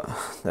 so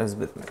there's a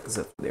bit mixed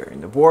up there in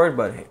the board,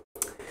 but hey,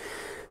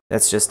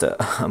 that's just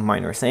a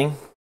minor thing.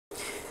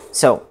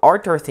 So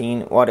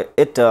R13, what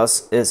it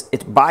does is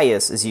it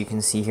biases, as you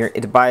can see here,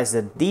 it biases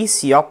the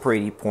DC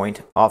operating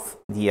point of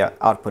the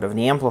output of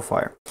the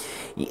amplifier.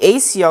 The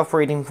AC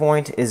operating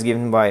point is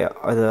given by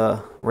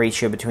the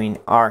ratio between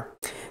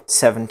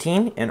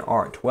R17 and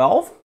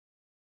R12,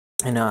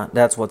 and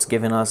that's what's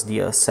given us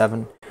the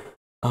 7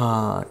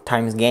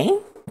 times gain.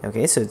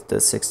 Okay, so it's the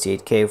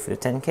 68K for the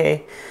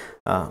 10K.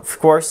 Of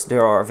course,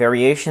 there are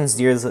variations.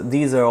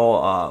 These are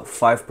all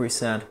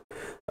 5%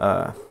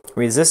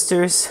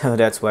 resistors, so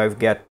that's why I've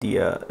got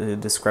the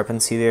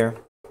discrepancy there.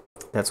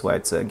 That's why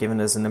it's given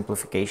as an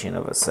amplification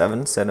of a 7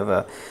 instead of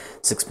a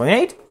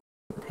 6.8.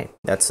 Hey,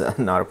 that's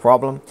not a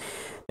problem.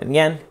 And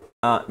again,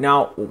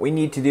 now what we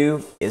need to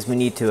do is we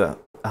need to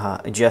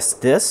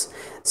adjust this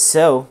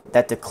so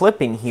that the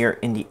clipping here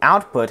in the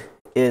output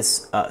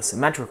is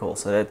symmetrical,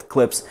 so that it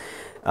clips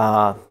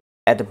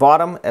at the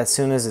bottom as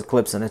soon as it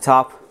clips on the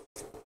top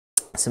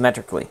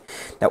symmetrically.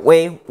 That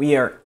way we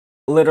are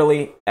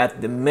literally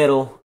at the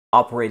middle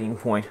operating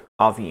point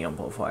of the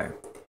amplifier.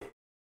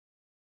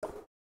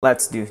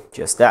 Let's do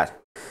just that.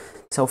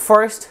 So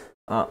first,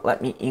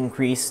 let me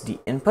increase the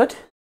input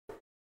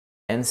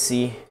and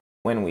see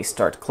when we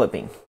start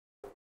clipping.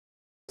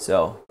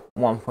 So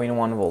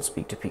 1.1 volts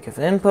peak to peak of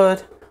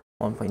input,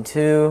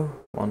 1.2,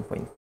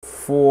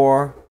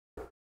 1.4,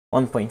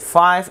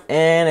 1.5,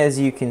 and as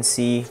you can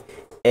see,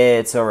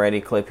 it's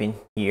already clipping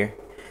here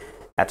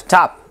at the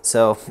top.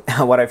 So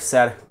what I've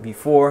said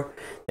before,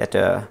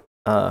 that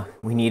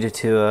we needed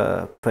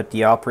to put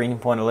the operating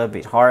point a little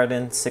bit higher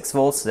than 6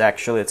 volts.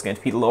 Actually, it's going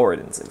to be lower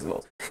than 6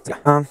 volts. So,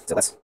 so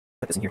let's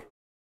put this in here.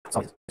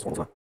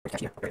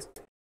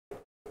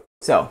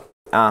 So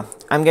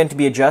I'm going to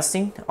be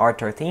adjusting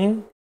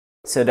R13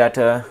 so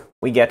that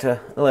we get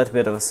a little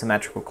bit of a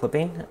symmetrical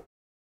clipping.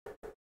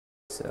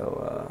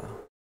 So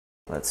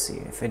let's see,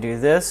 if I do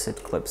this,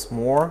 it clips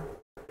more.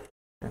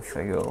 If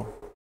I go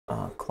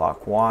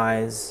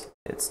clockwise,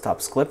 it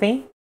stops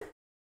clipping.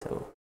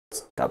 So it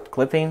stopped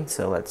clipping,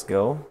 so let's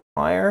go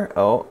higher.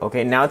 Oh,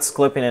 okay, now it's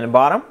clipping in the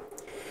bottom.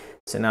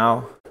 So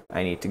now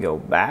I need to go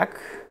back.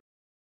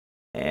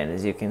 And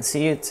as you can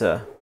see, it's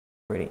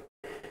pretty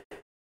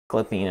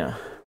clipping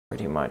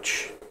pretty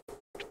much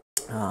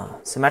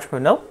symmetrical.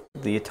 Nope,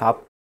 the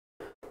top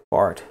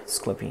part is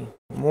clipping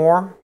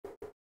more.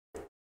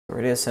 There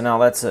it is. So now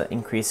let's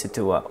increase it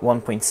to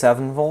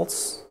 1.7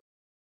 volts.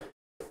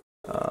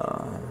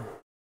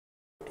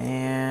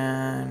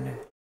 And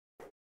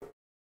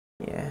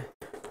yeah,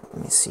 let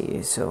me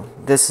see. So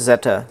this is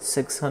at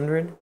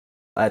 600,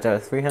 at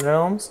 300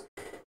 ohms.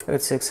 So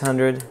it's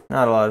 600,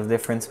 not a lot of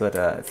difference, but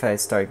if I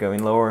start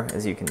going lower,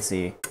 as you can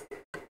see,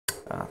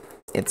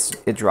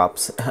 it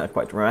drops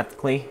quite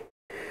dramatically.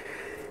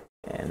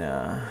 And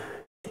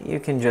you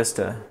can just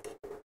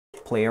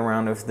play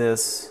around with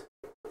this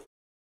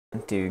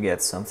until you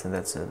get something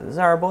that's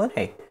desirable. And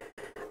hey,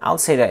 I'll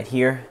say that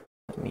here.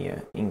 Let me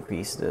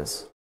increase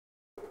this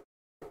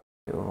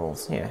 2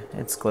 volts. Yeah,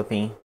 it's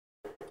clipping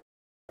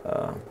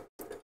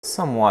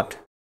somewhat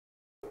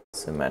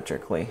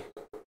symmetrically.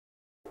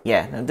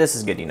 Yeah, now this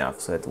is good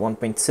enough. So at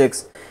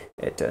 1.6,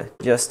 it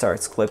just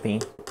starts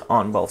clipping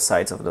on both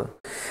sides of the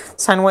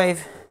sine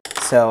wave.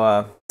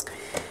 So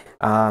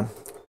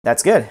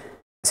that's good.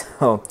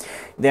 So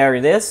there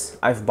it is.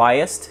 I've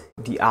biased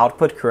the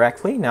output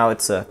correctly. Now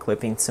it's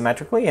clipping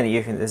symmetrically, and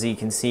as you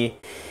can see,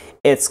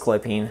 it's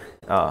clipping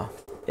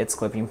its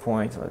clipping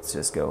point. Let's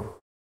just go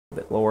a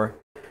bit lower.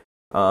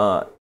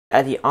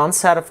 At the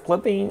onset of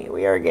clipping,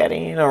 we are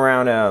getting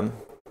around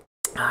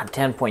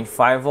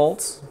 10.5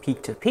 volts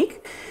peak to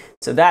peak.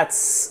 So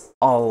that's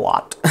a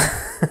lot.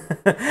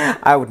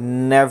 I would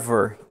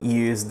never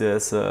use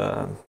this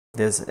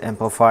this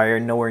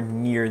amplifier nowhere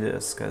near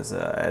this, because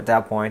at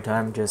that point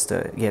I'm just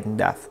getting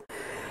deaf.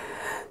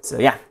 So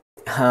yeah,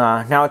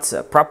 now it's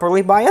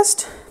properly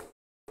biased.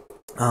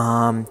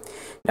 Now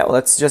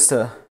let's just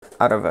out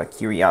of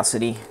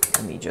curiosity,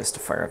 let me just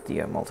fire up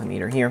the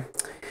multimeter here.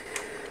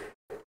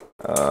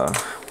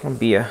 Won't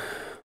be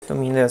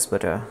filming this,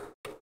 but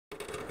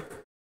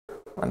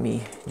let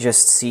me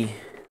just see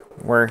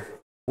where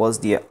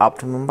was the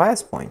optimum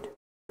bias point.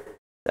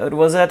 So it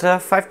was at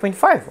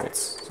 5.5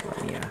 volts. So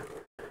let me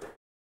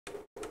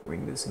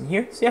bring this in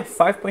here. So yeah,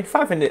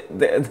 5.5, and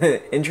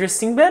the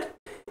interesting bit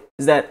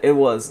is that it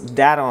was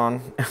dead on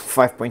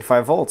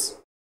 5.5 volts.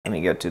 Let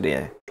me go to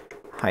the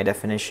high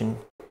definition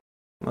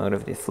Mode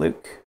of the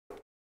fluke.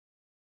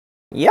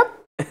 Yep.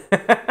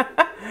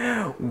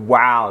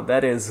 Wow,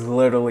 that is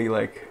literally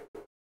like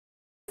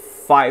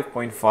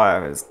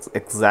 5.5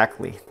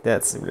 exactly.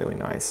 That's really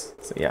nice.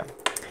 So yeah,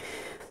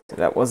 so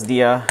that was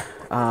the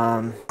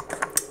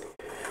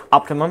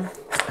optimum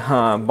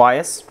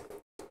bias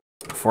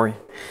for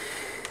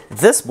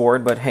this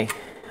board. But hey,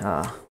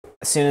 as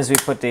soon as we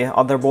put the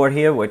other board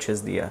here, which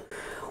is the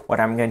what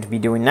I'm going to be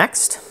doing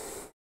next,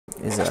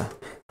 is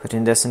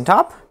putting this on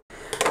top.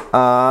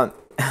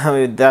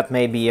 That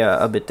may be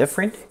a bit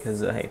different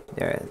because hey,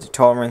 there are the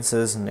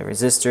tolerances and the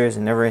resistors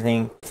and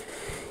everything.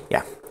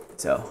 Yeah,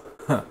 so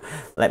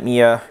let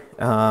me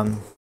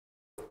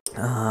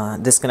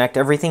disconnect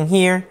everything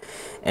here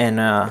and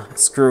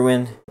screw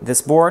in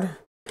this board,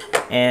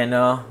 and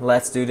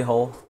let's do the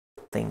whole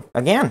thing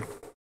again.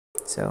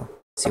 So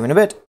see you in a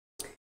bit.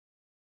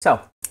 So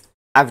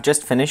I've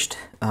just finished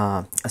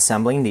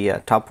assembling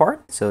the top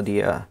part. So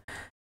the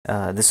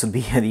this would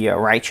be the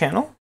right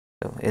channel.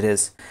 So it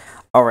is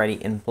already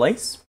in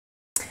place.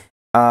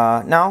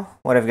 Now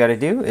what I've got to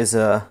do is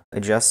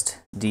adjust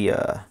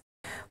the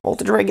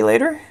voltage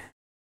regulator.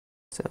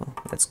 So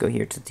let's go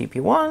here to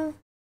TP1,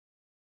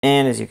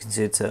 and as you can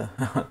see, it's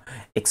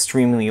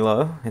extremely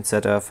low. It's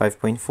at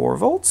 5.4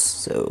 volts.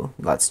 So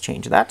let's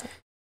change that.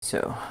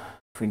 So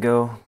if we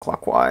go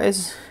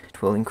clockwise,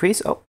 it will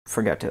increase. Oh,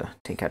 forgot to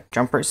take out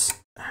jumpers.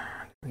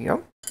 There we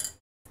go.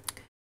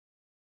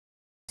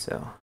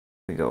 So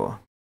if we go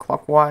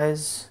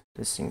clockwise,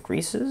 this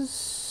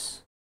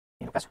increases.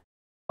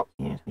 Oh,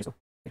 yeah, so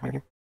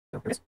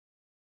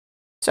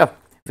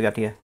we got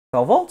the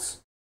 12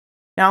 volts.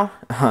 Now,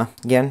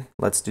 again,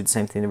 let's do the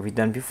same thing that we've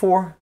done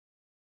before.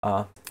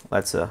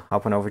 Let's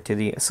hop on over to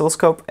the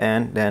oscilloscope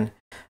and then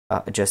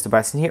adjust the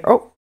bias in here.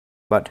 Oh,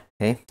 but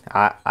hey,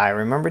 I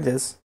remember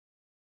this.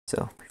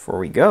 So before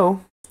we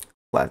go,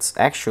 let's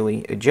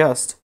actually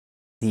adjust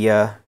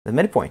the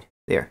midpoint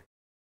there.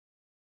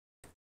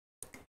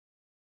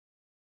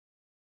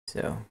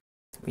 So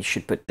we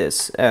should put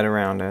this at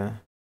around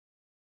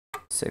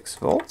 6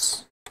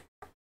 volts.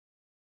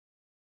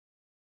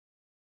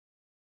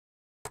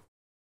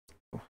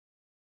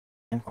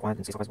 And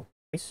so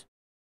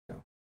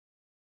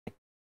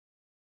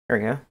there we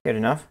go, good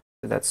enough.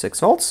 So that's 6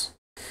 volts.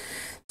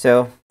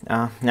 So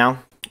now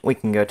we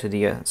can go to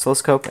the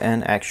oscilloscope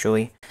and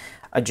actually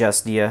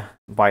adjust the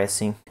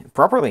biasing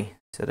properly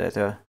so that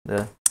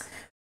the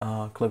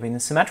clipping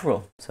is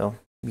symmetrical. So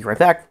be right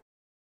back.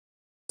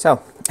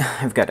 So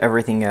I've got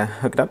everything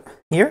hooked up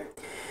here.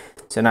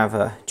 So now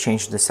I've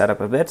changed the setup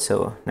a bit.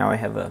 So now I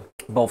have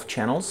both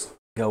channels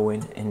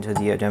going into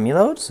the dummy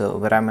load. So,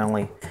 but I'm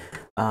only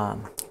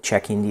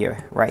checking the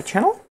right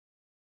channel.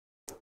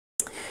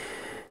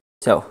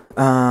 So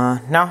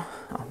now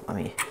let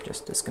me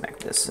just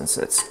disconnect this since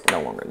it's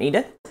no longer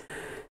needed.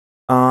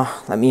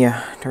 Let me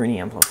turn the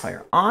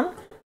amplifier on.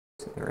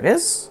 So there it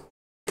is.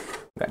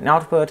 We've got an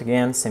output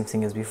again, same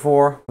thing as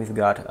before. We've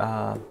got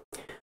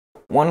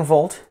 1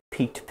 volt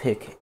peak to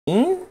peak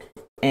in,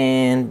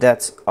 and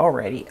that's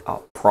already a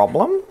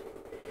problem.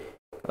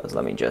 Because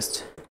let me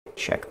just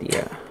check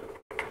the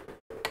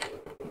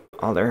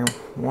other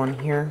one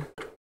here.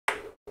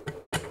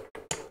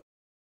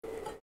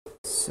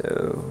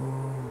 So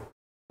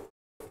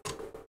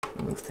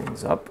move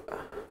things up.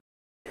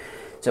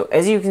 So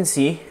as you can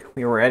see,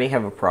 we already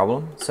have a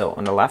problem. So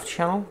on the left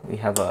channel, we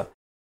have a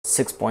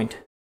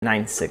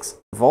 6.96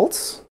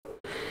 volts.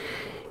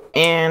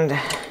 And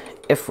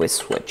if we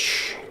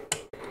switch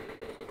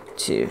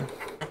to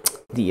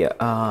the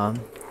oh,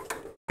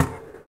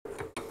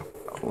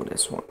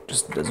 this one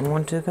just doesn't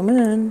want to come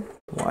in.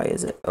 Why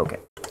is it? Okay,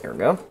 here we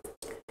go.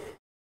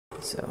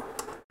 So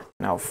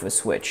now if we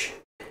switch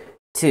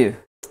to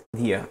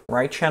the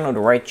right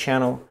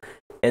channel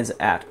is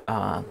at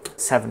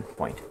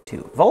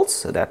 7.2 volts,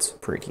 so that's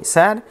pretty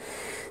sad.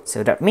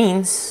 So that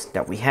means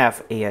that we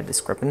have a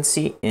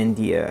discrepancy in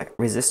the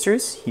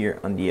resistors here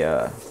on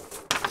the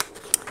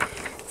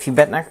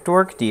feedback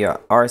network, the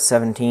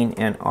R17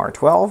 and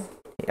R12.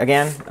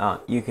 Again,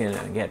 you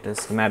can get the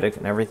schematic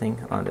and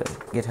everything on the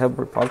GitHub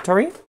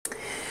repository.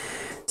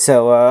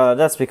 So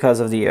that's because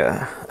of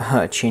the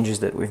changes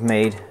that we've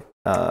made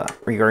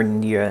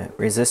regarding the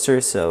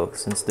resistors. So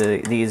since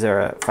these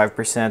are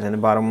 5% and the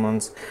bottom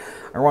ones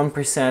are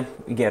 1%,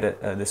 we get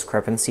a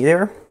discrepancy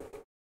there.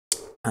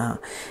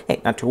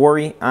 Hey, not to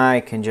worry,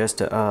 I can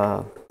just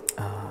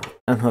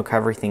unhook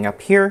everything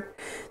up here.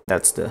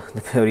 That's the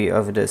beauty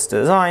of this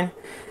design.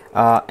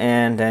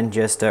 And then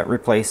just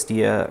replace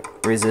the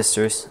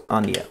resistors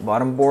on the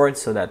bottom board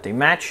so that they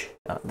match.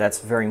 That's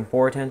very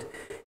important.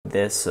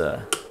 These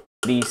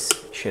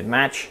should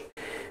match.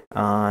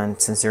 And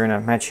since they're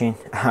not matching,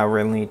 I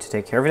really need to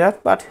take care of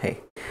that. But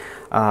hey,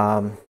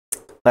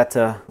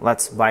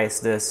 let's bias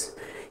this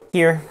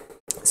here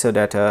so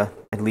that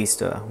at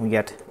least we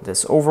get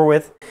this over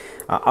with.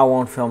 I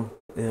won't film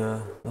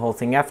the whole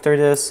thing after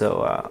this,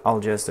 so I'll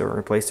just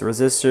replace the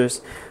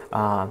resistors,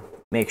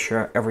 make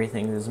sure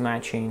everything is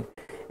matching,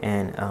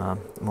 and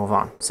move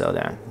on. So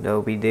then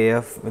there'll be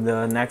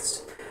the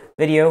next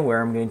video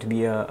where I'm going to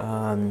be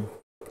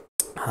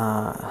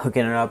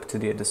hooking it up to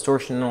the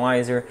distortion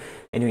analyzer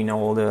and doing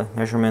all the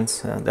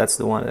measurements. That's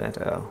the one that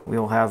we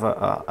will have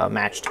a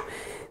matched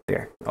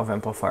pair of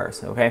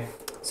amplifiers. Okay,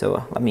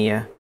 so let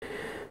me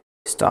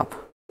stop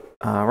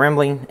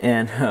rambling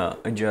and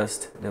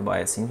adjust the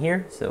biasing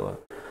here. So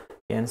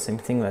again, same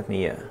thing. Let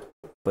me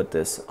put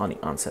this on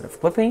the onset of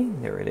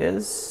clipping. There it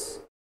is,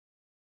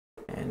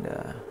 and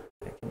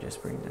I can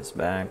just bring this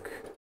back.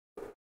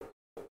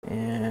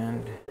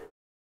 And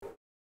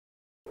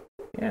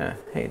yeah,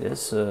 hey,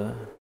 this yeah,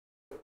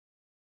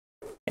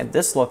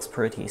 this looks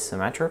pretty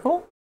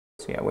symmetrical.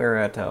 So yeah, we're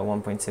at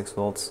 1.6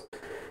 volts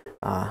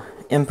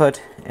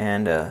input,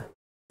 and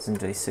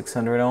since a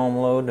 600 ohm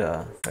load,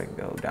 if I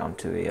go down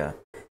to a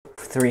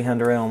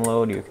 300 ohm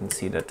load, you can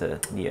see that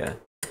the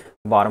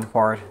bottom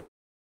part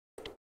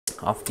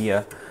of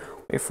the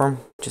waveform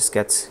just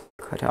gets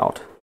cut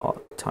out a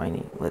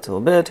tiny little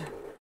bit.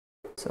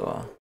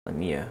 So let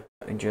me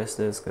adjust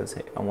this, because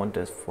I want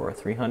this for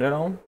 300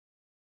 ohm.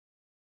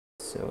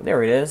 So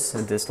there it is.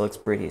 So this looks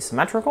pretty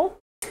symmetrical.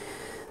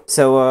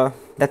 So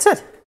that's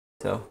it.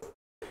 So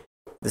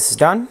this is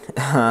done.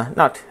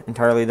 Not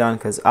entirely done,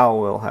 because I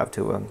will have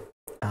to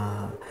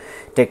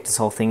take this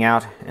whole thing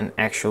out and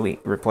actually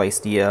replace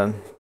the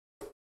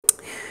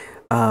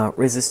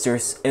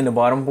resistors in the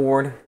bottom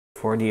board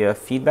for the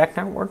feedback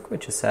network,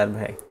 which is sad,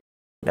 but hey,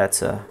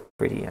 that's a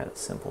pretty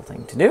simple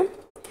thing to do.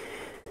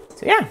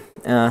 So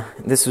yeah,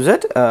 this was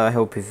it. I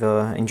hope you've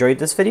enjoyed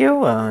this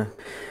video.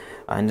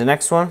 In the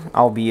next one,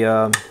 I'll be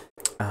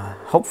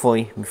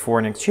hopefully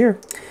before next year,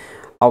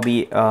 I'll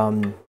be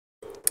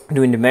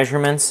doing the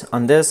measurements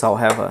on this. I'll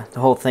have the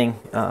whole thing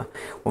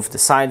with the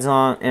sides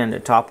on and the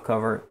top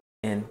cover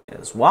in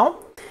as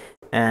well.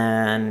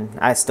 And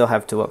I still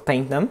have to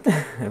paint them,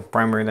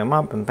 primer them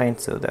up and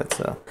paint, so that's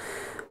a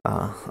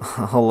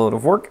whole load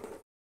of work.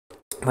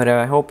 But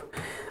I hope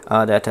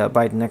that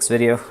by the next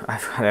video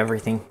I've got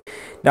everything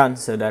done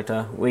so that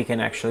we can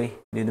actually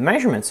do the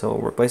measurements. So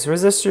we'll replace the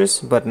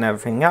resistors, button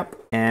everything up,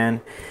 and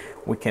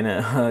we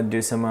can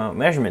do some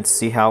measurements,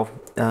 see how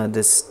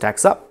this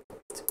stacks up.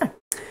 So, yeah.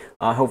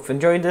 I hope you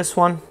enjoyed this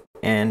one,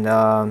 and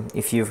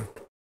if you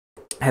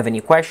have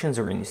any questions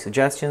or any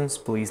suggestions,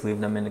 please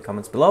leave them in the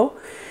comments below,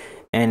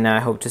 and I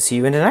hope to see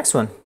you in the next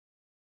one.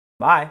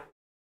 Bye!